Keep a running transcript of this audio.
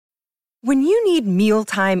When you need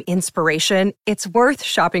mealtime inspiration, it's worth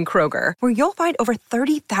shopping Kroger, where you'll find over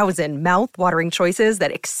 30,000 mouth-watering choices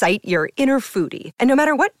that excite your inner foodie. And no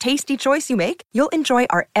matter what tasty choice you make, you'll enjoy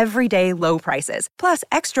our everyday low prices, plus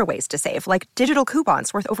extra ways to save, like digital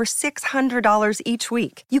coupons worth over $600 each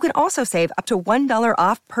week. You can also save up to $1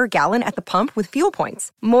 off per gallon at the pump with fuel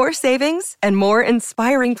points. More savings and more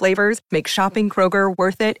inspiring flavors make shopping Kroger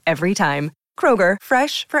worth it every time. Kroger,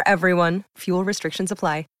 fresh for everyone. Fuel restrictions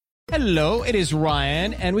apply. Hello, it is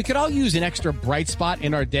Ryan, and we could all use an extra bright spot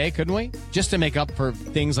in our day, couldn't we? Just to make up for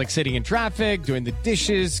things like sitting in traffic, doing the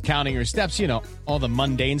dishes, counting your steps, you know, all the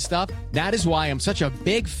mundane stuff. That is why I'm such a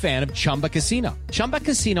big fan of Chumba Casino. Chumba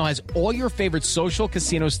Casino has all your favorite social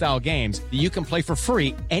casino-style games that you can play for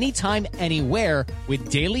free anytime, anywhere with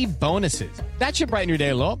daily bonuses. That should brighten your day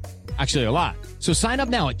a little. Actually, a lot. So sign up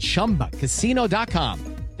now at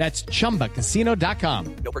ChumbaCasino.com. That's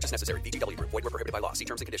ChumbaCasino.com. No purchase necessary. VGW Group. Void where prohibited by law. See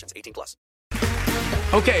terms and conditions. 18+.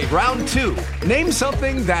 Okay, round two. Name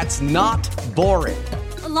something that's not boring.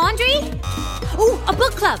 A laundry? Ooh, a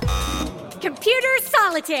book club. Computer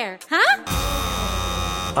solitaire, huh?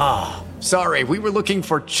 Ah, sorry. We were looking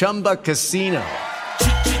for Chumba Casino.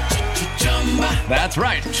 That's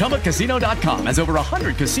right. ChumbaCasino.com has over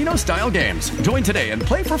 100 casino-style games. Join today and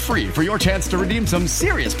play for free for your chance to redeem some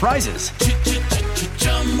serious prizes.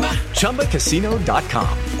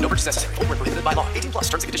 ChumbaCasino.com. No purchase necessary. Void where prohibited by law. 18+.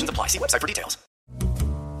 Terms and conditions apply. See website for details.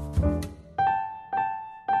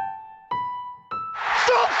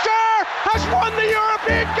 Solskjaer has won the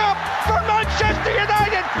European Cup for Manchester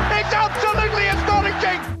United. It's absolutely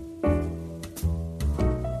astonishing.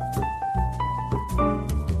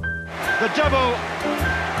 The double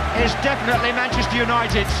is definitely Manchester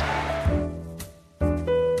United's.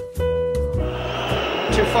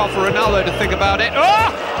 Too far for Ronaldo to think about it.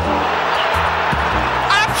 Oh!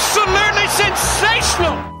 Absolutely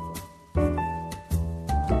sensational!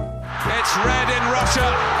 It's red in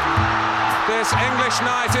Russia. This English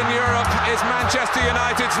night in Europe is Manchester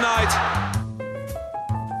United's night.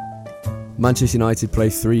 Manchester United play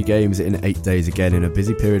 3 games in 8 days again in a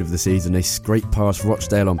busy period of the season. They scrape past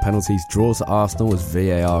Rochdale on penalties, draws at Arsenal as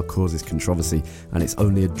VAR causes controversy, and it's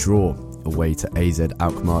only a draw away to AZ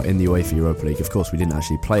Alkmaar in the UEFA Europa League. Of course, we didn't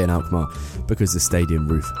actually play in Alkmaar because the stadium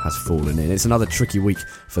roof has fallen in. It's another tricky week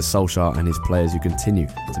for Solskjaer and his players, who continue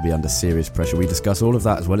to be under serious pressure. We discuss all of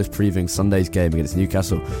that, as well as previewing Sunday's game against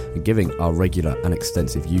Newcastle and giving our regular and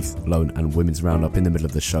extensive youth, loan and women's roundup in the middle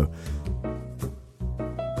of the show.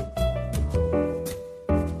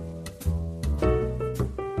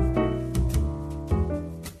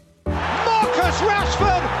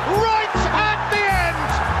 Rashford right at the end.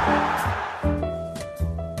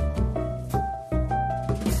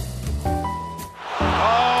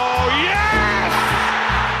 Oh yes!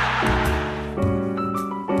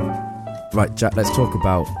 Right, Jack, let's talk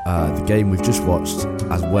about the game we've just watched,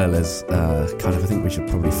 as well as I think we should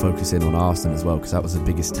probably focus in on Arsenal as well, because that was the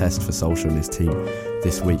biggest test for Solskjaer and his team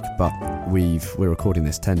this week. But we're recording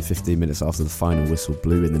this 10-15 minutes after the final whistle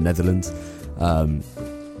blew in the Netherlands.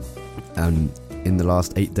 And in the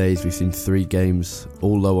last 8 days, we've seen 3 games,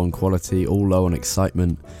 all low on quality, all low on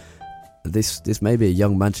excitement. This may be a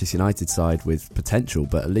young Manchester United side with potential,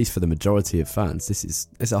 but at least for the majority of fans,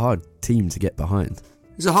 it's a hard team to get behind.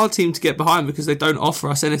 It's a hard team to get behind because they don't offer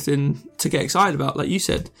us anything to get excited about. Like you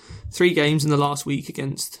said, 3 games in the last week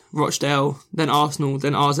against Rochdale, then Arsenal,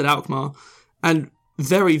 then AZ Alkmaar, and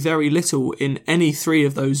very, very little in any 3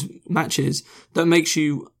 of those matches that makes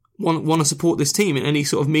you want to support this team in any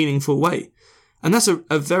sort of meaningful way. And that's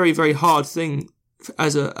a very, very hard thing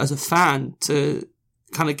as a fan to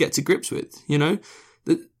kind of get to grips with, you know?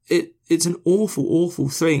 That it's an awful, awful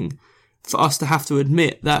thing for us to have to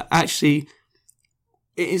admit that actually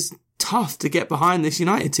it is tough to get behind this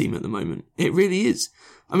United team at the moment. It really is.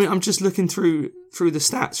 I mean, I'm just looking through the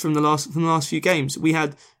stats from the last few games. We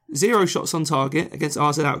had 0 shots on target against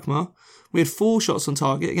AZ Alkmaar. We had 4 shots on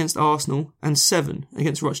target against Arsenal and 7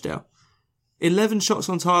 against Rochdale. 11 shots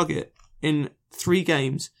on target in 3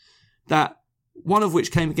 games, that one of which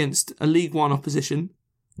came against a League One opposition,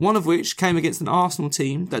 one of which came against an Arsenal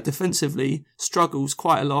team that defensively struggles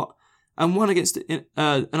quite a lot, and one against an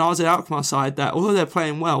AZ Alkmaar side that, although they're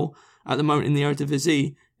playing well at the moment in the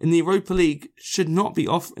Eredivisie, in the Europa League should not be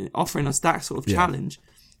offering us that sort of challenge.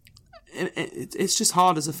 It's just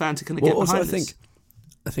hard as a fan to kind of get behind this.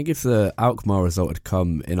 I think if the Alkmaar result had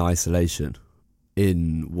come in isolation,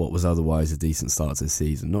 in what was otherwise a decent start to the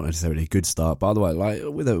season, not necessarily a good start, but otherwise, like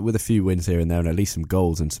with a few wins here and there, and at least some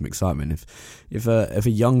goals and some excitement. If a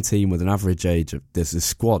young team with an average age of, there's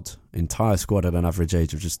a entire squad at an average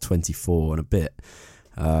age of just 24 and a bit,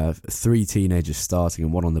 3 teenagers starting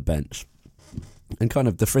and 1 on the bench, and kind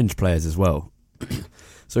of the fringe players as well.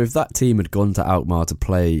 So if that team had gone to Alkmaar to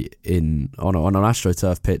play on an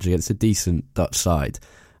AstroTurf pitch against a decent Dutch side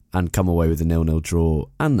and come away with a 0-0 draw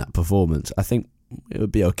and that performance, I think it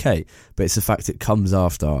would be okay. But it's the fact it comes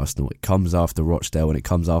after Arsenal, it comes after Rochdale, and it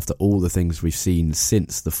comes after all the things we've seen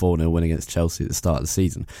since the 4-0 win against Chelsea at the start of the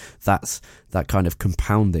season. That's that kind of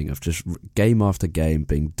compounding of just game after game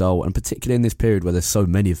being dull, and particularly in this period where there's so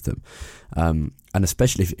many of them. And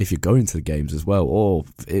especially if you're going to the games as well, or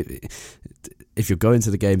if you're going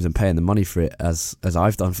to the games and paying the money for it, as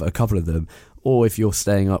I've done for a couple of them, or if you're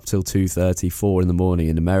staying up till 2:30, 4 in the morning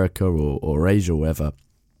in America or Asia or wherever,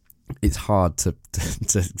 it's hard to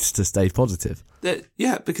stay positive.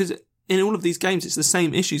 Yeah, because in all of these games, it's the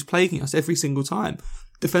same issues plaguing us every single time.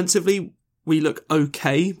 Defensively, we look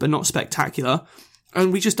okay, but not spectacular,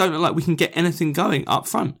 and we just don't look like we can get anything going up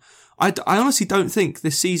front. I honestly don't think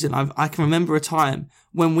this season I can remember a time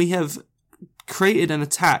when we have created an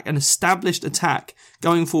established attack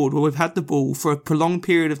going forward where we've had the ball for a prolonged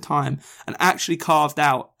period of time and actually carved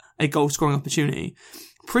out a goal scoring opportunity.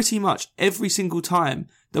 Pretty much every single time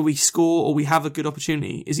that we score or we have a good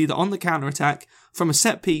opportunity is either on the counter-attack, from a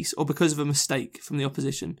set piece, or because of a mistake from the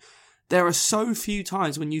opposition. There are so few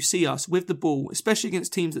times when you see us with the ball, especially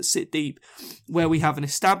against teams that sit deep, where we have an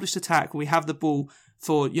established attack, where we have the ball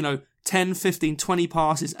for, 10, 15, 20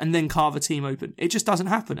 passes and then carve a team open. It just doesn't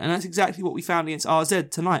happen. And that's exactly what we found against RZ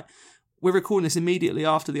tonight. We're recording this immediately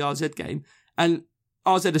after the RZ game, and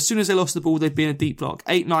RZ, as soon as they lost the ball, they'd be in a deep block.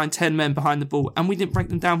 8, 9, 10 men behind the ball, and we didn't break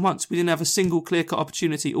them down once. We didn't have a single clear-cut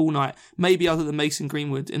opportunity all night, maybe other than Mason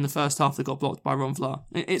Greenwood in the first half that got blocked by Ron Vlaar.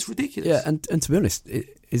 It's ridiculous. Yeah, and to be honest,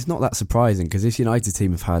 it's not that surprising, because this United team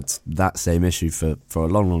have had that same issue for a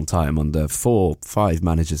long, long time, under 4-5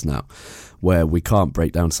 managers now, where we can't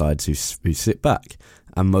break down sides who sit back,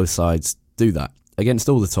 and most sides do that. Against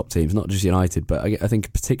all the top teams, not just United, but I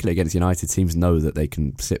think particularly against United, teams know that they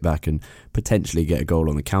can sit back and potentially get a goal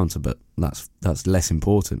on the counter, but that's less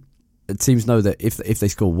important. Teams know that if they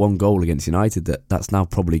score one goal against United, that's now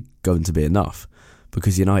probably going to be enough,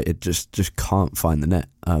 because United just can't find the net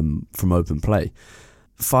from open play.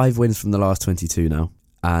 5 wins from the last 22 now,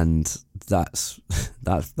 and that's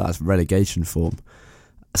relegation form.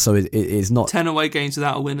 So it is not 10 away games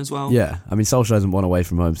without a win as well. Yeah, I mean, Solskjaer hasn't won away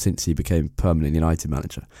from home since he became permanent United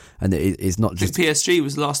manager, and it's not just. I think PSG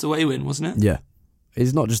was the last away win, wasn't it? Yeah,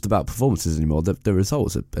 it's not just about performances anymore. The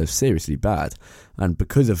results are seriously bad, and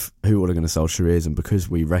because of who Ole Gunnar Solskjaer is, and because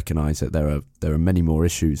we recognise that there are many more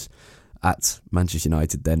issues at Manchester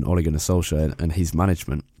United than Ole Gunnar Solskjaer and his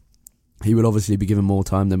management, he will obviously be given more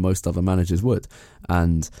time than most other managers would,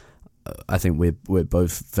 and I think we're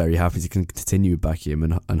both very happy to continue backing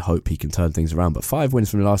him and hope he can turn things around. But 5 wins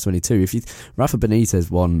from the last 22. Rafa Benitez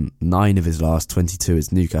won 9 of his last 22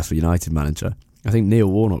 as Newcastle United manager. I think Neil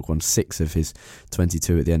Warnock won 6 of his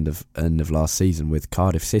 22 at the end of last season with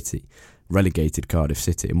Cardiff City, relegated Cardiff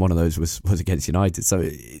City, and one of those was against United. So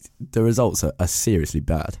the results are seriously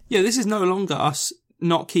bad. Yeah, this is no longer us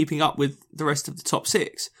not keeping up with the rest of the top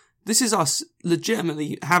 6. This is us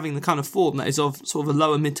legitimately having the kind of form that is of sort of a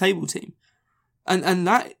lower mid-table team. And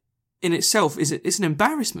that in itself it's an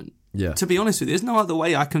embarrassment. Yeah. To be honest with you, there's no other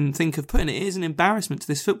way I can think of putting it. It is an embarrassment to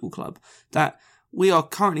this football club that we are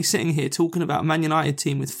currently sitting here talking about a Man United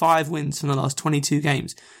team with 5 wins from the last 22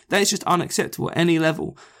 games. That is just unacceptable at any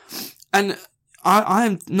level. And I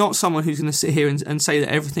am not someone who's going to sit here and say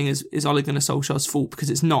that everything is Ole Gunnar Solskjaer's fault,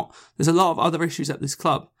 because it's not. There's a lot of other issues at this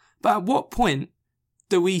club. But at what point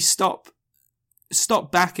do we stop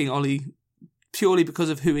backing Ollie purely because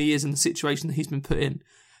of who he is and the situation that he's been put in?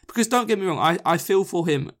 Because don't get me wrong, I feel for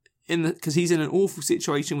him because he's in an awful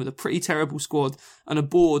situation with a pretty terrible squad and a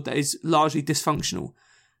board that is largely dysfunctional.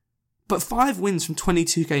 But 5 wins from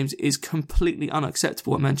 22 games is completely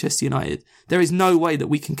unacceptable at Manchester United. There is no way that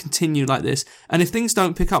we can continue like this. And if things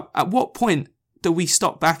don't pick up, at what point do we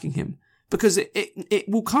stop backing him? Because it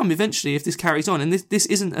will come eventually if this carries on, and this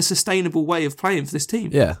isn't a sustainable way of playing for this team.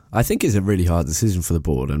 Yeah, I think it's a really hard decision for the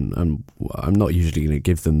board, and I'm not usually going to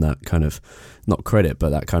give them that kind of, not credit,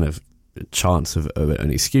 but that kind of chance of an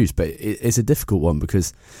excuse. But it's a difficult one,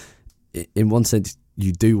 because in one sense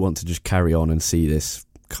you do want to just carry on and see this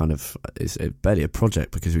kind of, it's barely a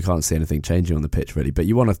project because we can't see anything changing on the pitch really, but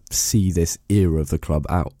you want to see this era of the club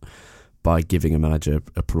out by giving a manager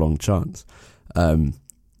a prolonged chance.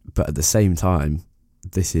 But at the same time,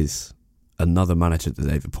 this is another manager that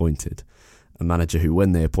they've appointed. A manager who,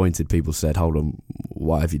 when they appointed, people said, hold on,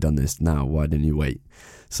 why have you done this now? Why didn't you wait?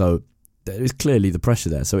 So there is clearly the pressure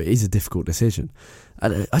there. So it is a difficult decision.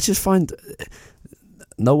 And I just find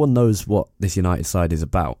no one knows what this United side is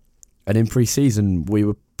about. And in pre-season, we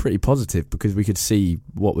were pretty positive because we could see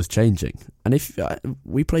what was changing. And if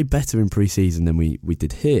we played better in pre-season than we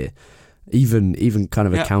did here, even kind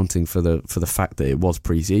of accounting for the fact that it was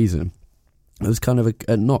pre-season, it was kind of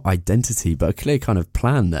a not identity, but a clear kind of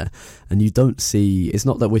plan there. And you don't see, it's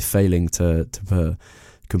not that we're failing to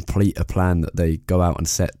complete a plan that they go out and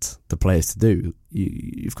set the players to do.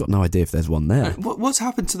 You've got no idea if there's one there. What's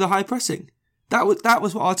happened to the high pressing? That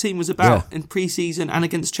was what our team was about in pre-season and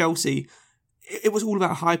against Chelsea. It was all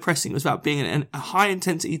about high pressing. It was about being a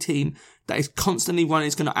high-intensity team that is constantly running,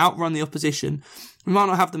 is going to outrun the opposition. We might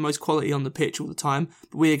not have the most quality on the pitch all the time,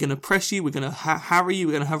 but we are going to press you, we're going to harry you,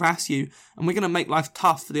 we're going to harass you, and we're going to make life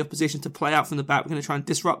tough for the opposition to play out from the back. We're going to try and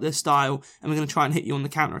disrupt their style, and we're going to try and hit you on the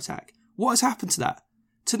counter-attack. What has happened to that?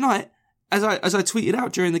 Tonight, as I tweeted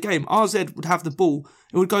out during the game, RZ would have the ball.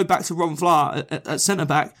 It would go back to Ron Vlaar at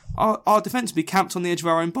centre-back. Our defence would be camped on the edge of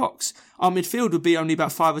our own box. Our midfield would be only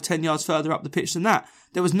about 5 or 10 yards further up the pitch than that.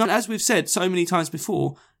 There was as we've said so many times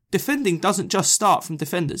before, defending doesn't just start from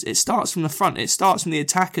defenders. It starts from the front. It starts from the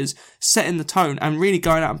attackers setting the tone and really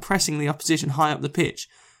going out and pressing the opposition high up the pitch.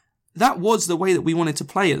 That was the way that we wanted to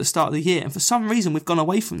play at the start of the year, and for some reason we've gone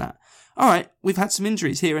away from that. Alright, we've had some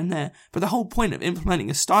injuries here and there, but the whole point of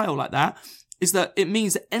implementing a style like that is that it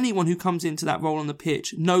means that anyone who comes into that role on the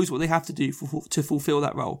pitch knows what they have to do to fulfill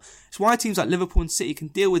that role. It's why teams like Liverpool and City can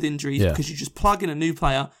deal with injuries because you just plug in a new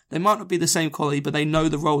player. They might not be the same quality, but they know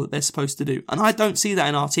the role that they're supposed to do. And I don't see that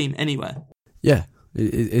in our team anywhere. Yeah,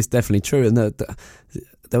 it's definitely true. And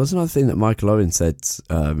there was another thing that Michael Owen said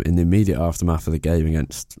in the immediate aftermath of the game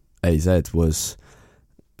against AZ was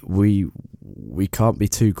we can't be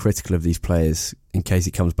too critical of these players in case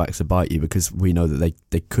it comes back to bite you, because we know that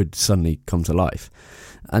they could suddenly come to life.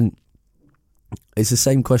 And it's the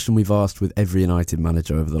same question we've asked with every United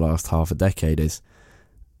manager over the last half a decade is,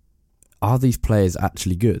 are these players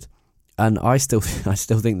actually good? And I still think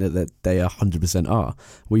that they 100% are.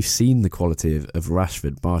 We've seen the quality of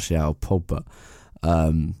Rashford, Martial, Pogba,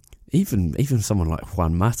 even someone like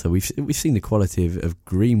Juan Mata. We've seen the quality of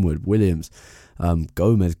Greenwood, Williams,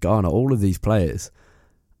 Gomez, Garner, all of these players,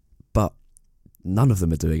 but none of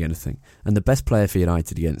them are doing anything. And the best player for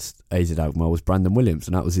United against AZ Alkmaar was Brandon Williams,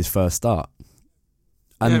 and that was his first start.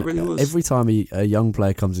 And it really was. Every time a young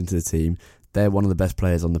player comes into the team, they're one of the best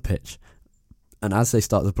players on the pitch. And as they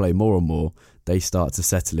start to play more and more, they start to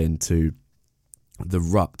settle into the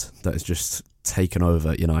rut that has just taken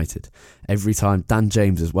over United. Every time, Dan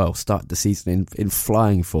James as well started the season in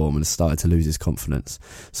flying form and started to lose his confidence.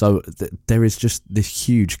 So there is just this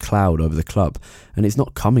huge cloud over the club, and it's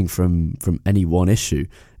not coming from any one issue.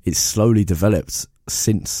 It's slowly developed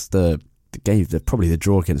since the game, probably the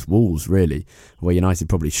draw against Wolves, really, where United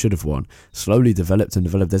probably should have won. Slowly developed and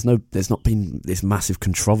developed. There's not been this massive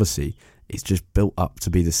controversy. It's just built up to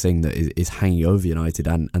be this thing that is hanging over United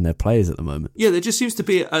and their players at the moment. Yeah, there just seems to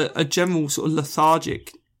be a general sort of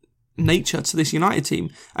lethargic nature to this United team.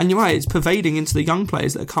 And you're right, it's pervading into the young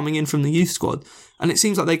players that are coming in from the youth squad. And it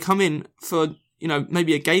seems like they come in for,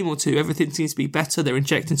 maybe a game or two. Everything seems to be better. They're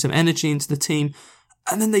injecting some energy into the team.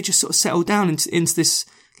 And then they just sort of settle down into this,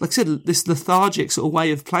 like I said, this lethargic sort of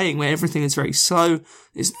way of playing where everything is very slow.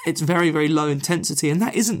 It's very, very low intensity. And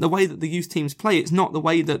that isn't the way that the youth teams play. It's not the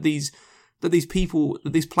way that these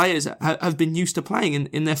players have been used to playing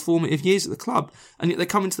in their formative years at the club. And yet they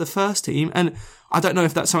come into the first team, and I don't know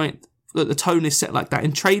if that's something that the tone is set like that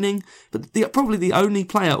in training, but probably the only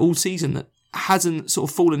player all season that hasn't sort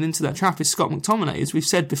of fallen into that trap is Scott McTominay, as we've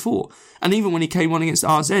said before. And even when he came on against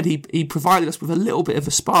RZ, he provided us with a little bit of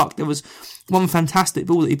a spark. There was one fantastic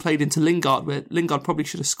ball that he played into Lingard, where Lingard probably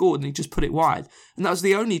should have scored and he just put it wide. And that was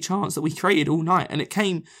the only chance that we created all night. And it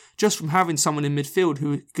came just from having someone in midfield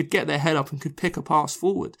who could get their head up and could pick a pass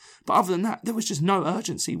forward. But other than that, there was just no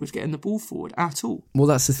urgency with getting the ball forward at all. Well,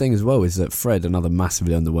 that's the thing as well, is that Fred, another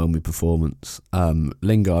massively underwhelming performance,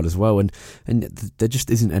 Lingard as well, and there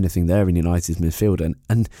just isn't anything there in United's midfield.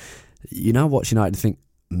 And you now watch United and think,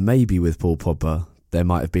 maybe with Paul Pogba, there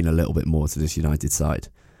might have been a little bit more to this United side.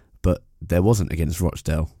 But there wasn't against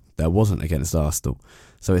Rochdale. There wasn't against Arsenal.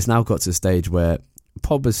 So it's now got to a stage where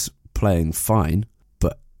Pogba's playing fine,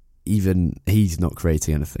 but even he's not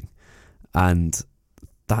creating anything. And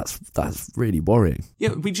that's really worrying.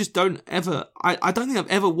 Yeah, we just don't ever... I don't think I've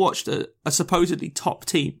ever watched a supposedly top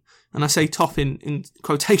team, and I say top in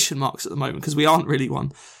quotation marks at the moment because we aren't really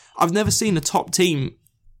one. I've never seen a top team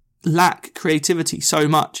lack creativity so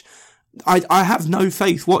much. I have no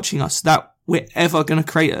faith watching us that we're ever going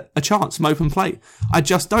to create a chance from open play. I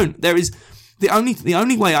just don't. There is the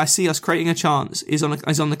only way I see us creating a chance is on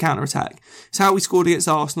the counter attack. It's how we scored against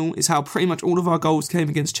Arsenal. It's how pretty much all of our goals came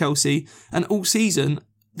against Chelsea. And all season,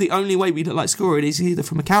 the only way we look like scoring is either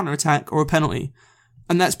from a counter-attack or a penalty.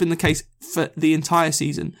 And that's been the case for the entire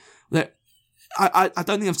season. That I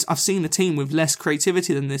don't think I've seen a team with less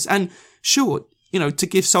creativity than this. And sure, to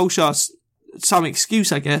give Solskjaer some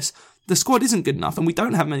excuse, I guess, the squad isn't good enough and we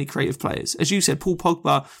don't have many creative players. As you said, Paul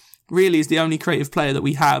Pogba really is the only creative player that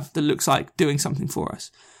we have that looks like doing something for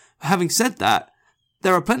us. Having said that,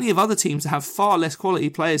 there are plenty of other teams that have far less quality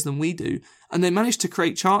players than we do, and they manage to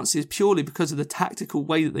create chances purely because of the tactical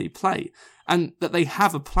way that they play, and that they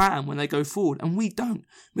have a plan when they go forward, and we don't.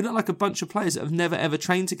 We look like a bunch of players that have never ever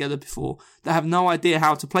trained together before, that have no idea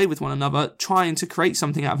how to play with one another, trying to create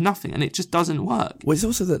something out of nothing, and it just doesn't work. Well, it's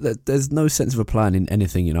also that there's no sense of a plan in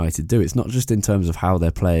anything United do. It's not just in terms of how they're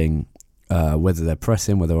playing, whether they're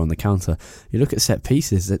pressing, whether they're on the counter. You look at set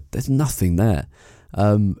pieces, there's nothing there.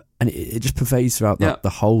 And it just pervades throughout the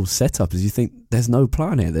whole setup, as you think there's no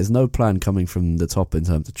plan here. There's no plan coming from the top in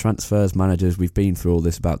terms of transfers, managers. We've been through all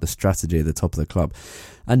this about the strategy at the top of the club.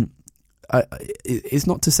 And it's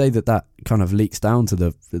not to say that kind of leaks down to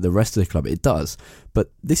the rest of the club. It does.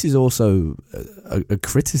 But this is also a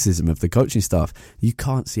criticism of the coaching staff. You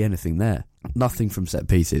can't see anything there. Nothing from set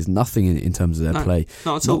pieces, nothing in terms of their play.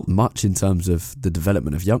 Not at all. Not much in terms of the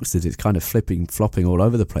development of youngsters. It's kind of flopping all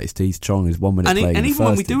over the place. Tees Chong is 1 minute playing. And even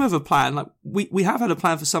when we team. do have a plan, like we have had a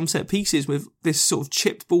plan for some set pieces with this sort of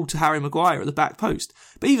chipped ball to Harry Maguire at the back post.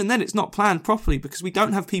 But even then, it's not planned properly because we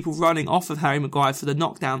don't have people running off of Harry Maguire for the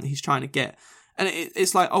knockdown that he's trying to get. And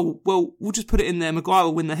it's like, oh, well, we'll just put it in there. Maguire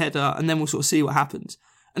will win the header and then we'll sort of see what happens.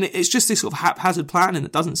 And it's just this sort of haphazard planning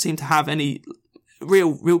that doesn't seem to have any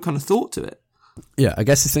real kind of thought to it. Yeah, I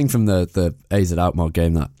guess the thing from the AZ Alkmaar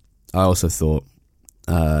game that I also thought,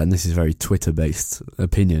 and this is a very Twitter-based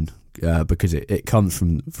opinion, because it comes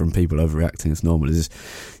from people overreacting as normal, is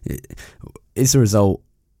the result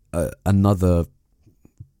another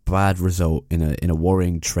bad result in a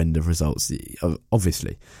worrying trend of results,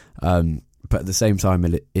 obviously. But at the same time,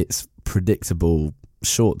 it's predictable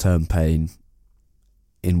short-term pain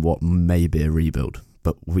in what may be a rebuild.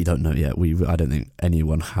 But we don't know yet. I don't think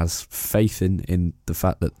anyone has faith in the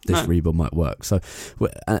fact that this rebuild might work. So,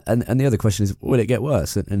 and the other question is, will it get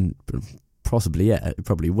worse? And possibly, yeah, it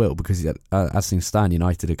probably will, because as things stand,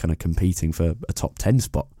 United are kind of competing for a top 10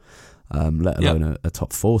 spot, let alone a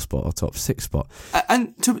top 4 spot or top 6 spot.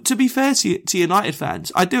 And to be fair to United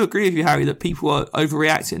fans, I do agree with you, Harry, that people are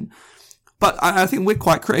overreacting. But I think we're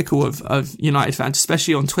quite critical of United fans,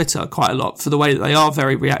 especially on Twitter, quite a lot, for the way that they are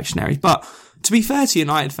very reactionary. But to be fair to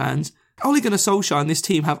United fans, Ole Gunnar Solskjaer and this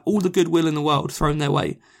team have all the goodwill in the world thrown their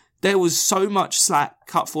way. There was so much slack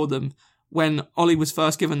cut for them when Ole was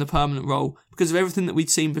first given the permanent role because of everything that we'd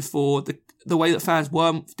seen before, the way that fans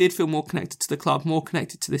did feel more connected to the club, more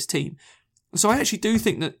connected to this team. So I actually do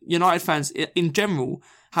think that United fans in general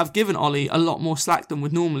have given Ole a lot more slack than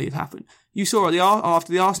would normally have happened. You saw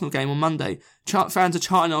after the Arsenal game on Monday, fans are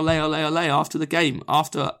chanting Ole, Ole, Ole after the game,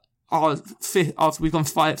 after we've gone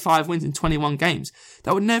 5 wins in 21 games.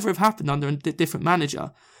 That would never have happened under a different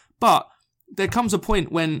manager. But there comes a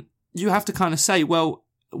point when you have to kind of say, well,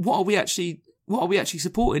 what are we actually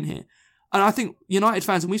supporting here? And I think United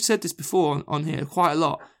fans, and we've said this before on here quite a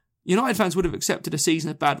lot, United fans would have accepted a season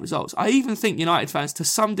of bad results. I even think United fans, to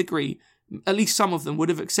some degree, at least some of them, would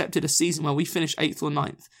have accepted a season where we finish 8th or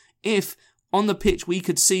 9th. If on the pitch we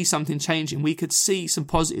could see something changing, we could see some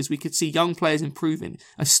positives, we could see young players improving,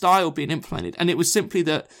 a style being implemented, and it was simply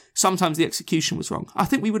that sometimes the execution was wrong. I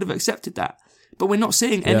think we would have accepted that. But we're not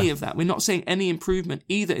seeing any of that. We're not seeing any improvement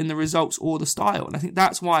either in the results or the style. And I think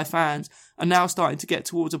that's why fans are now starting to get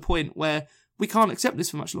towards a point where we can't accept this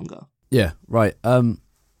for much longer. Yeah, right. All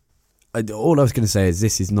I was going to say is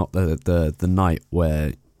this is not the night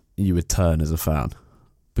where you would turn as a fan.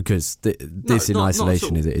 Because this in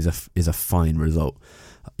isolation is a fine result.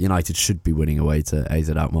 United should be winning away to AZ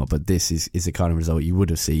Alkmaar, but this is the kind of result you would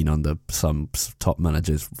have seen under some top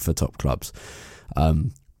managers for top clubs.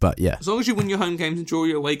 But yeah, as long as you win your home games and draw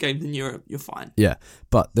your away games in Europe, you're fine. Yeah,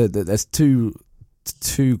 but there's two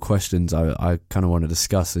questions I kind of want to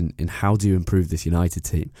discuss in how do you improve this United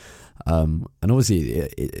team. And obviously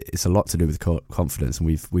it's a lot to do with confidence, and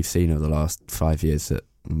we've seen over the last 5 years that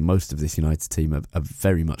most of this United team are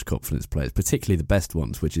very much confidence players, particularly the best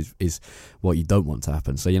ones, which is what you don't want to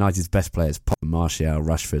happen. So United's best players, Martial,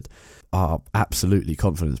 Rashford, are absolutely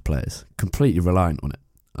confidence players, completely reliant on it,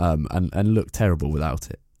 and look terrible without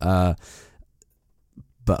it. But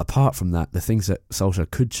apart from that, the things that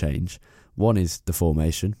Solskjaer could change, one is the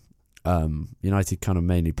formation. United kind of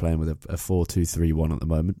mainly playing with a 4-2-3-1 at the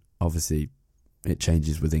moment. Obviously, it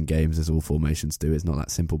changes within games, as all formations do. It's not that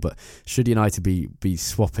simple. But should United be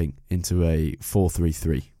swapping into a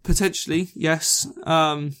 4-3-3? Potentially, yes.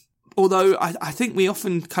 Although I think we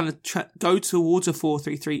often kind of go towards a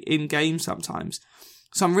 4-3-3 in game sometimes.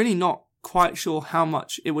 So I'm really not quite sure how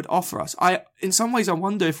much it would offer us. In some ways, I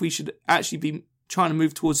wonder if we should actually be trying to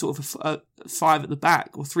move towards sort of a 5 at the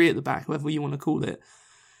back or 3 at the back, whatever you want to call it.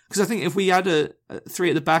 Because I think if we had a 3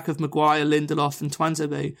 at the back of Maguire, Lindelof and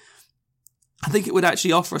Tuanzebe, I think it would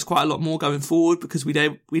actually offer us quite a lot more going forward, because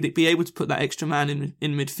we'd be able to put that extra man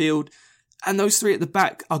in midfield. And those 3 at the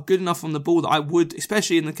back are good enough on the ball that I would,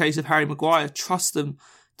 especially in the case of Harry Maguire, trust them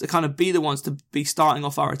to kind of be the ones to be starting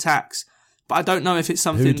off our attacks. But I don't know if it's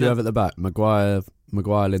something. Who do you have at the back? Maguire,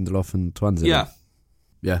 Lindelof and Tuanzebe? Yeah.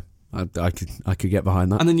 Yeah, I could get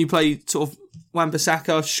behind that. And then you play sort of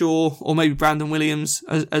Wan-Bissaka, Shaw, or maybe Brandon Williams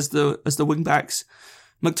as the wing backs,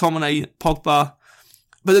 McTominay, Pogba.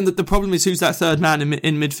 But then the problem is, who's that third man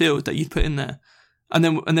in midfield that you put in there, and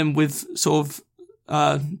then with sort of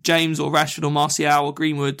James or Rashford or Martial or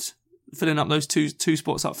Greenwood filling up those two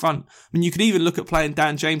spots up front. I mean, you could even look at playing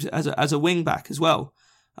Dan James as a wing back as well,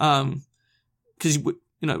 because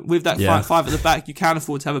with that 5 at the back, you can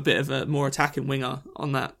afford to have a bit of a more attacking winger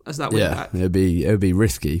on that as that wing back. It'd be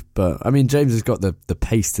risky, but I mean, James has got the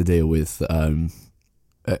pace to deal with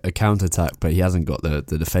a counter attack, but he hasn't got the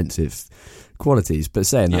defensive qualities. But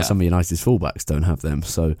saying that, some of United's fullbacks don't have them,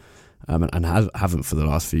 so and haven't for the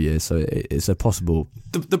last few years. So it's a possible.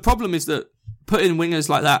 The problem is that putting wingers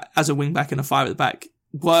like that as a wing back and a 5 at the back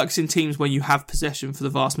works in teams where you have possession for the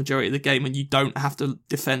vast majority of the game and you don't have to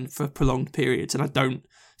defend for prolonged periods. And I don't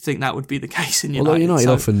think that would be the case in United. Although United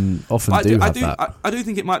often do have that. I do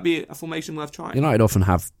think it might be a formation worth trying. United often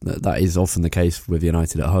have that. Is often the case with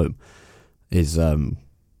United at home. Is a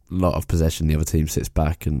lot of possession, the other team sits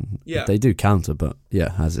back, and they do counter. But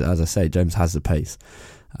as I say, James has the pace.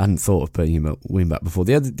 I hadn't thought of putting him at wing back before.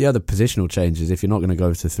 The other positional changes, if you're not going to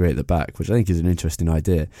go to 3 at the back, which I think is an interesting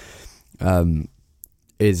idea,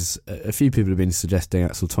 is a few people have been suggesting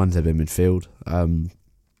Axel Tuanzebe in midfield.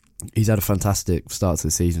 He's had a fantastic start to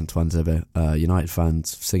the season, Tuanzebe. United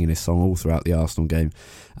fans singing his song all throughout the Arsenal game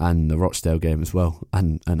and the Rochdale game as well,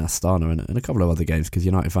 and Astana and a couple of other games, because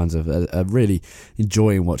United fans are really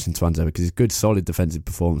enjoying watching Tuanzebe because he's good, solid defensive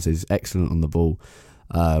performances, excellent on the ball,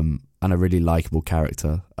 and a really likeable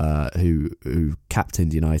character who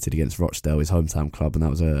captained United against Rochdale, his hometown club, and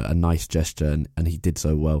that was a nice gesture, and he did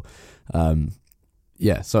so well.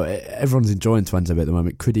 So everyone's enjoying Tuanzebe at the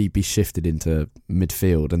moment. Could he be shifted into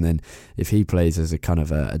midfield? And then if he plays as a kind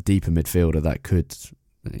of a deeper midfielder, that could...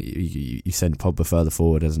 You send Pogba further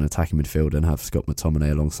forward as an attacking midfielder and have Scott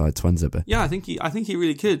McTominay alongside Tuanzebe. Yeah, I think he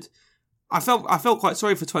really could. I felt quite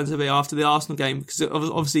sorry for Tuanzebe after the Arsenal game, because it was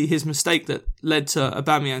obviously his mistake that led to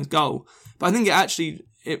Aubameyang's goal. But I think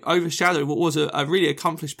it overshadowed what was a really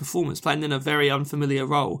accomplished performance, playing in a very unfamiliar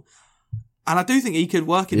role. And I do think he could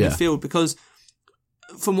work in midfield, because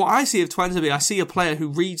from what I see of Tuanzebe, I see a player who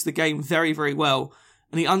reads the game very, very well,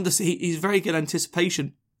 and he's very good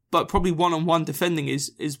anticipation, but probably one-on-one defending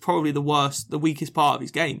is probably the weakest part of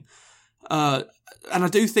his game. And I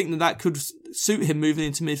do think that could suit him moving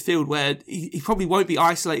into midfield, where he probably won't be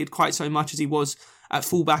isolated quite so much as he was at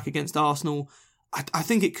fullback against Arsenal. I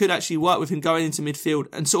think it could actually work with him going into midfield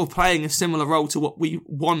and sort of playing a similar role to what we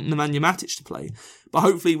want Nemanja Matic to play. But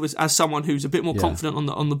hopefully as someone who's a bit more confident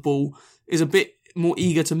on the ball, is a bit more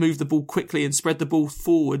eager to move the ball quickly and spread the ball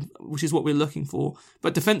forward, which is what we're looking for.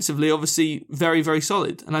 But defensively, obviously, very, very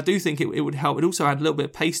solid. And I do think it would help. It also add a little bit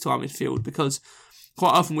of pace to our midfield, because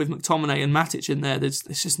quite often with McTominay and Matic in there's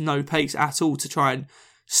just no pace at all to try and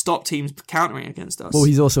stop teams countering against us. Well,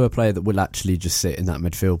 he's also a player that will actually just sit in that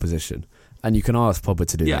midfield position. And you can ask Pogba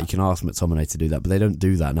to do that, you can ask McTominay to do that, but they don't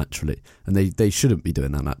do that naturally. And they shouldn't be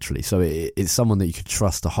doing that naturally. So it's someone that you could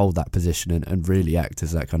trust to hold that position and really act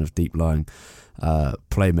as that kind of deep-lying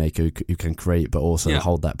playmaker who can create, but also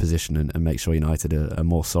hold that position and make sure United are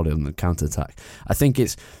more solid on the counter-attack. I think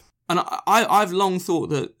it's... And I've long thought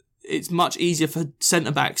that it's much easier for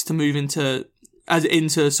centre-backs to move into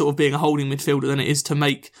sort of being a holding midfielder than it is to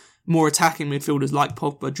make more attacking midfielders like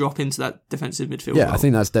Pogba drop into that defensive midfield role. I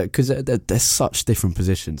think that's because they're such different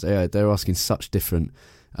positions. They're asking such different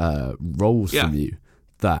roles from you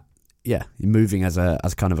that you're moving as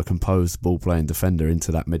kind of a composed ball playing defender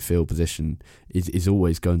into that midfield position is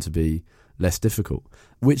always going to be less difficult.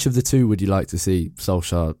 Which of the two would you like to see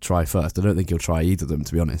Solskjaer try first? I don't think he'll try either of them,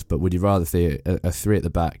 to be honest, but would you rather see a 3 at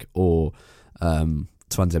the back or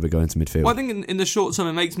Tuanzebe go into midfield? Well, I think in the short term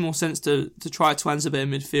it makes more sense to try Tuanzebe in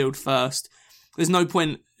midfield first. There's no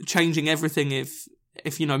point changing everything if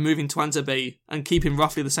if, moving Twanzebe and keeping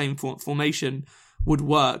roughly the same formation would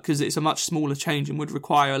work, because it's a much smaller change and would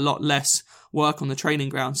require a lot less work on the training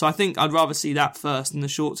ground. So I think I'd rather see that first in the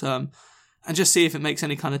short term and just see if it makes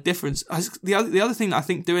any kind of difference. The other thing that I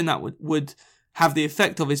think doing that would have the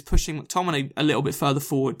effect of is pushing McTominay a little bit further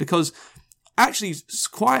forward, because actually,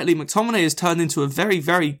 quietly, McTominay has turned into a very,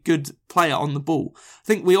 very good player on the ball. I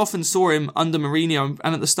think we often saw him under Mourinho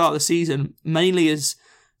and at the start of the season mainly as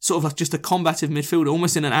sort of like just a combative midfielder,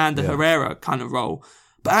 almost in an Ander Herrera kind of role.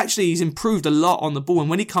 But actually, he's improved a lot on the ball, and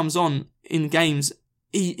when he comes on in games,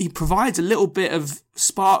 he provides a little bit of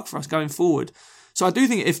spark for us going forward. So I do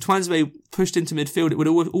think if Twanzebe pushed into midfield, it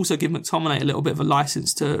would also give McTominay a little bit of a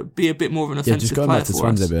license to be a bit more of an offensive player for us. Just going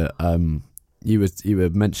back to Twanzebe, you were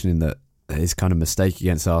mentioning that his kind of mistake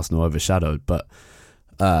against Arsenal overshadowed, but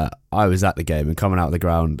I was at the game, and coming out of the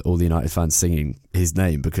ground, all the United fans singing his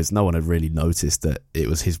name, because no one had really noticed that it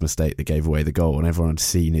was his mistake that gave away the goal, and everyone had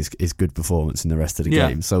seen his good performance in the rest of the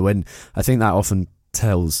game. So I think that often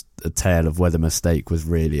tells a tale of whether mistake was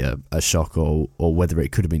really a shock or whether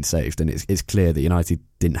it could have been saved. And it's clear that United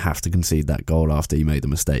didn't have to concede that goal after he made the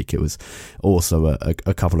mistake. It was also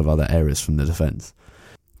a couple of other errors from the defence.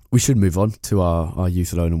 We should move on to our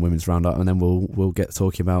youth alone and women's roundup, and then we'll get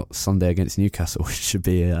talking about Sunday against Newcastle, which should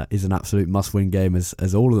be is an absolute must-win game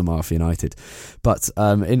as all of them are for United. But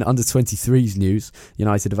in under 23s news,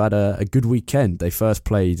 United have had a good weekend. They first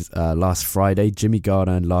played last Friday. Jimmy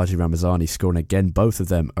Garner and Laji Ramazani scoring again. Both of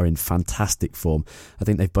them are in fantastic form. I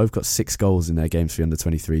think they've both got 6 goals in their games for the under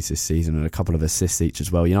 23s this season, and a couple of assists each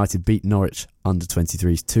as well. United beat Norwich under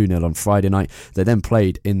 23s 2-0 on Friday night. They then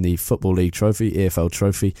played in the Football League Trophy, EFL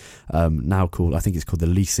Trophy, now called, I think it's called the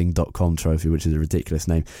Leasing.com Trophy, which is a ridiculous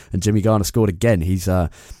name. And Jimmy Garner scored again. He's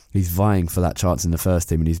vying for that chance in the first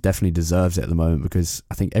team, and he definitely deserves it at the moment, because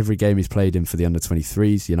I think every game he's played in for the under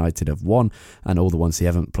 23s, United have won, and all the ones he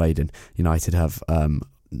haven't played in, United have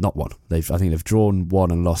not won. I think they've drawn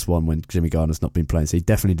 1 and lost 1 when Jimmy Garner's not been playing, so he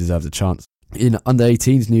definitely deserves a chance. In under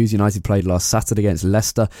 18s news, United played last Saturday against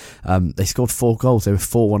Leicester. They scored 4 goals. They were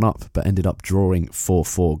 4-1 up, but ended up drawing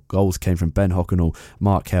 4-4. Goals came from Ben Hockenall,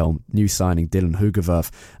 Mark Helm, new signing Dylan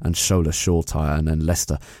Hugerwerf, and Shola Shortire. And then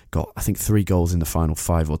Leicester got, I think, 3 goals in the final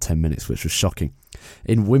 5 or 10 minutes, which was shocking.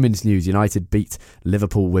 In women's news, United beat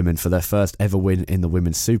Liverpool women for their first ever win in the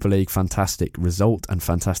Women's Super League. Fantastic result and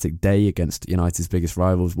fantastic day against United's biggest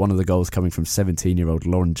rivals. One of the goals coming from 17-year-old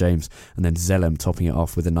Lauren James, and then Zellem topping it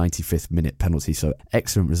off with a 95th minute penalty. So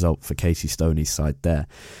excellent result for Casey Stoney's side there.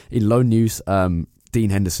 In loan news, Dean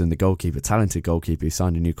Henderson, the goalkeeper, talented goalkeeper who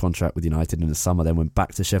signed a new contract with United in the summer, then went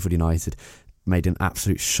back to Sheffield United, made an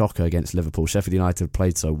absolute shocker against Liverpool. Sheffield United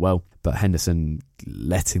played so well, but Henderson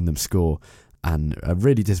letting them score, and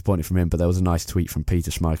really disappointed from him. But there was a nice tweet from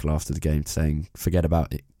Peter Schmeichel after the game saying, forget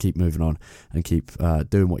about it, keep moving on and keep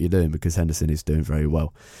doing what you're doing, because Henderson is doing very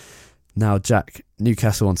well. Now, Jack,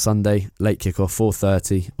 Newcastle on Sunday, late kickoff,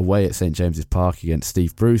 4:30, away at St James's Park against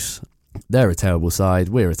Steve Bruce. They're a terrible side,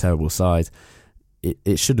 we're a terrible side.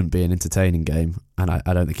 It shouldn't be an entertaining game, and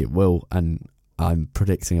I don't think it will, and I'm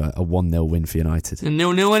predicting a 1-0 win for United. And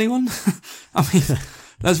 0-0 anyone? I mean,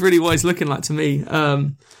 that's really what it's looking like to me.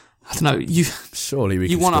 I don't know. Surely we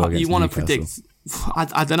can score against You want to Newcastle. predict...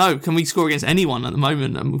 I don't know. Can we score against anyone at the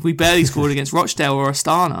moment? I mean, we barely scored against Rochdale or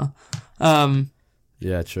Astana.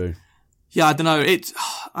 Yeah, true. Yeah, I don't know.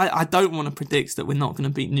 I don't want to predict that we're not going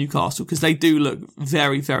to beat Newcastle, because they do look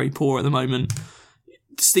very, very poor at the moment.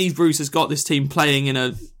 Steve Bruce has got this team playing in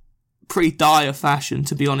a pretty dire fashion,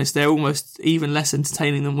 to be honest. They're almost even less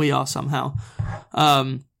entertaining than we are somehow.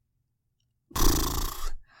 I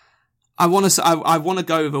want to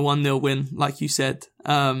go with a 1-0 win, like you said.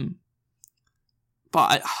 But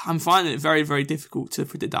I'm finding it very, very difficult to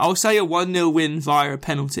predict that. I'll say a 1-0 win via a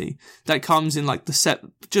penalty that comes in like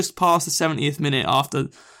just past the 70th minute, after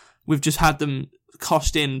we've just had them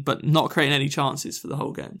coshed in but not creating any chances for the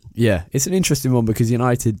whole game. Yeah, it's an interesting one, because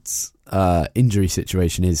United's injury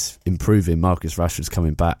situation is improving. Marcus Rashford's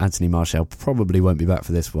coming back. Anthony Martial probably won't be back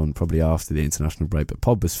for this one, probably after the international break, but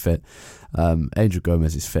Pogba's fit. Angel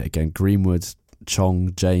Gomez is fit again. Greenwood,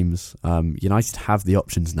 Chong, James. United have the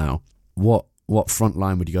options now. What front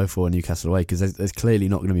line would you go for in Newcastle away? Because there's clearly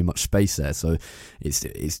not going to be much space there. So it's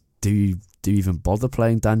do you even bother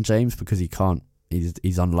playing Dan James, because he can't?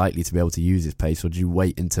 He's unlikely to be able to use his pace, or do you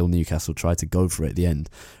wait until Newcastle try to go for it at the end,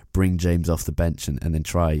 bring James off the bench and then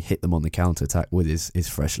try hit them on the counter attack with his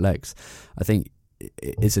fresh legs? I think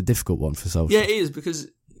it's a difficult one for Solskjaer. Yeah, it is, because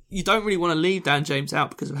you don't really want to leave Dan James out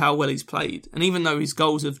because of how well he's played. And even though his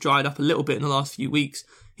goals have dried up a little bit in the last few weeks,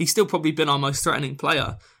 he's still probably been our most threatening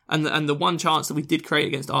player. And the one chance that we did create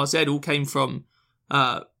against RZ all came from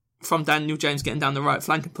from Daniel James getting down the right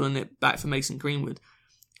flank and pulling it back for Mason Greenwood.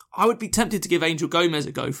 I would be tempted to give Angel Gomez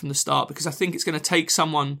a go from the start, because I think it's going to take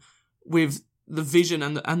someone with the vision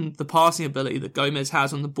and the passing ability that Gomez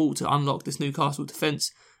has on the ball to unlock this Newcastle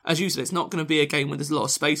defence. As you said, it's not going to be a game where there's a lot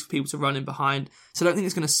of space for people to run in behind, so I don't think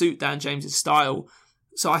it's going to suit Dan James's style.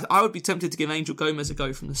 So I would be tempted to give Angel Gomez a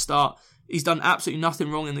go from the start. He's done absolutely nothing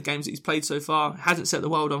wrong in the games that he's played so far, hasn't set the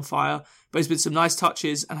world on fire, but there's been some nice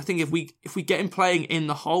touches, and I think if we get him playing in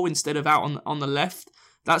the hole instead of out on the left,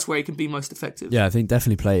 that's where he can be most effective. Yeah, I think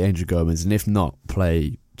definitely play Angel Gomez, and if not,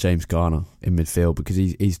 play James Garner in midfield, because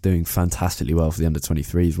he's doing fantastically well for the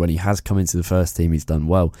under-23s. When he has come into the first team, he's done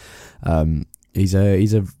well. He's a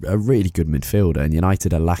really good midfielder, and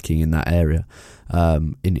United are lacking in that area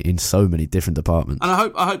in so many different departments. And I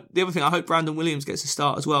hope the other thing, I hope Brandon Williams gets a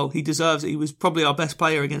start as well. He deserves it. He was probably our best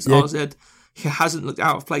player against RZ. He hasn't looked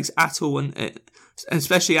out of place at all, and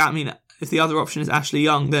especially, if the other option is Ashley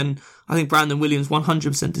Young, then I think Brandon Williams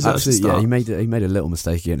 100% deserves to start. Yeah, he made a little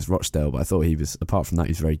mistake against Rochdale, but I thought he was, apart from that,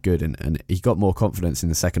 he was very good, and he got more confidence in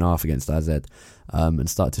the second half against AZ, and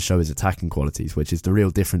started to show his attacking qualities, which is the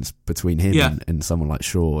real difference between him and someone like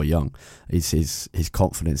Shaw or Young. Is his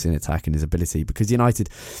confidence in attack and his ability, because United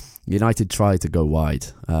try to go wide.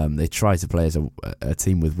 They try to play as a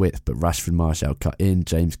team with width, but Rashford, Martial cut in,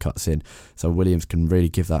 James cuts in, so Williams can really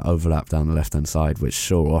give that overlap down the left-hand side, which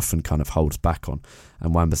Shaw often kind of holds back on,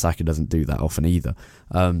 and Wan-Bissaka doesn't do that often either.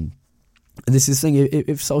 And this is the thing,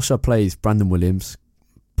 if Solskjaer plays Brandon Williams,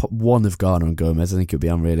 put one of Garner and Gomez, I think it would be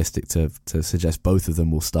unrealistic to suggest both of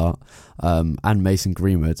them will start, and Mason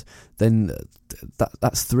Greenwood, then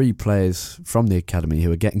that's three players from the academy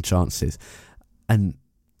who are getting chances, and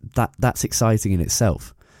that's exciting in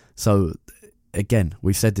itself. So again,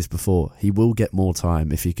 we've said this before, he will get more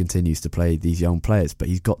time if he continues to play these young players, but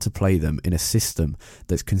he's got to play them in a system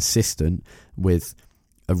that's consistent with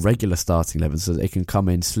a regular starting 11, so that they can come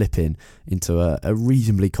in, slip into a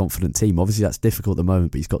reasonably confident team. Obviously that's difficult at the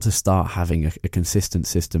moment, but he's got to start having a consistent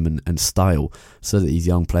system and style, so that these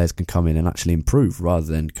young players can come in and actually improve, rather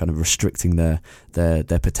than kind of restricting their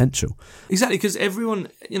potential. Exactly, because everyone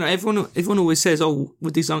always says,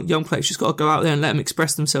 with these young players, you've just got to go out there and let them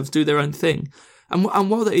express themselves, do their own thing. And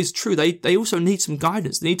while that is true, they also need some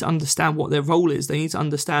guidance. They need to understand what their role is. They need to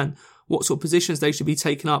understand what sort of positions they should be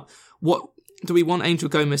taking up. Do we want Angel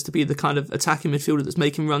Gomez to be the kind of attacking midfielder that's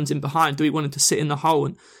making runs in behind? Do we want him to sit in the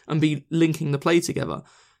hole and be linking the play together?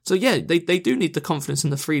 So yeah, they do need the confidence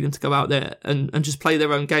and the freedom to go out there and just play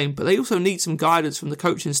their own game, but they also need some guidance from the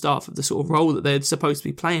coaching staff of the sort of role that they're supposed to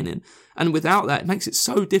be playing in. And without that, it makes it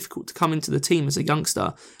so difficult to come into the team as a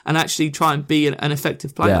youngster and actually try and be an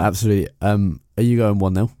effective player. Yeah, absolutely. Are you going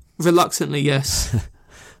 1-0? Reluctantly, yes.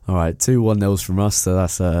 All right, 2 1-0s from us, so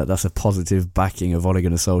that's a positive backing of Ole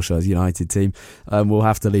Gunnar Solskjaer's United team. We'll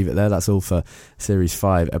have to leave it there. That's all for Series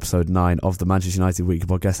 5, Episode 9 of the Manchester United Weekly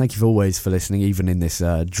Podcast. Thank you always for listening, even in this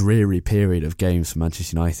dreary period of games for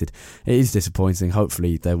Manchester United. It is disappointing.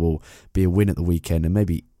 Hopefully there will be a win at the weekend, and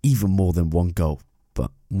maybe even more than one goal. But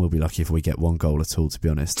we'll be lucky if we get one goal at all, to be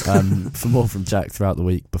honest. For more from Jack throughout the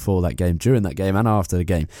week, before that game, during that game, and after the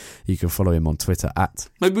game, you can follow him on Twitter at...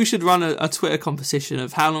 Maybe we should run a Twitter competition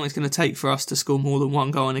of how long it's going to take for us to score more than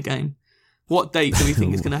one goal in a game. What date do we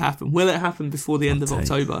think is going to happen? Will it happen before the end of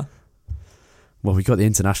October? Well, we got the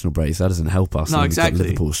international break, so that doesn't help us. No, exactly. We've got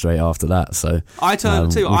Liverpool straight after that. So I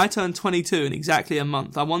turned 22 in exactly a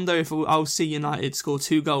month. I wonder if I'll see United score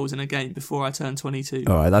 2 goals in a game before I turn 22.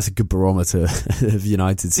 All right, that's a good barometer of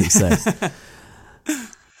United success.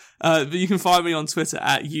 But you can find me on Twitter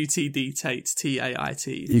at UTDTate,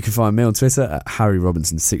 T-A-I-T. You can find me on Twitter at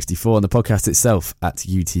HarryRobinson64, and the podcast itself at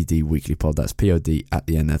UTD Weekly Pod. That's P-O-D at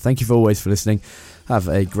the end there. Thank you always for listening. Have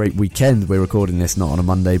a great weekend. We're recording this not on a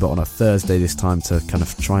Monday, but on a Thursday this time, to kind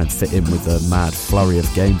of try and fit in with a mad flurry of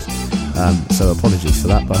games. So apologies for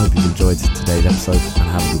that, but I hope you've enjoyed today's episode,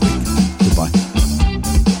 and have a good week. Goodbye.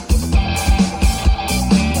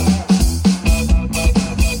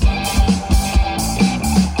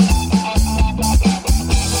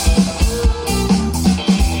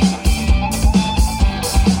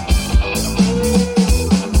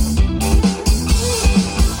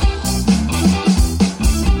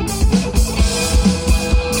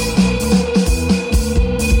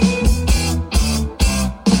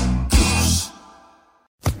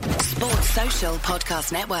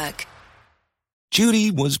 Podcast Network.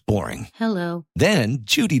 Judy was boring. Hello. Then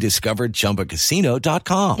Judy discovered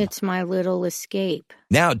ChumbaCasino.com. It's my little escape.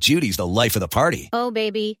 Now Judy's the life of the party. Oh,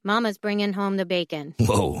 baby, mama's bringing home the bacon.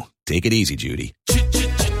 Whoa, take it easy, Judy.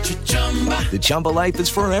 The Chumba life is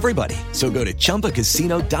for everybody. So go to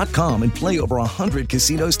ChumbaCasino.com and play over 100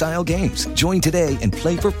 casino-style games. Join today and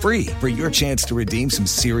play for free for your chance to redeem some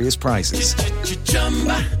serious prizes.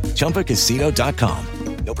 ChumbaCasino.com.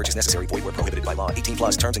 No purchase necessary. Void where prohibited by law. 18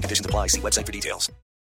 plus terms and conditions apply. See website for details.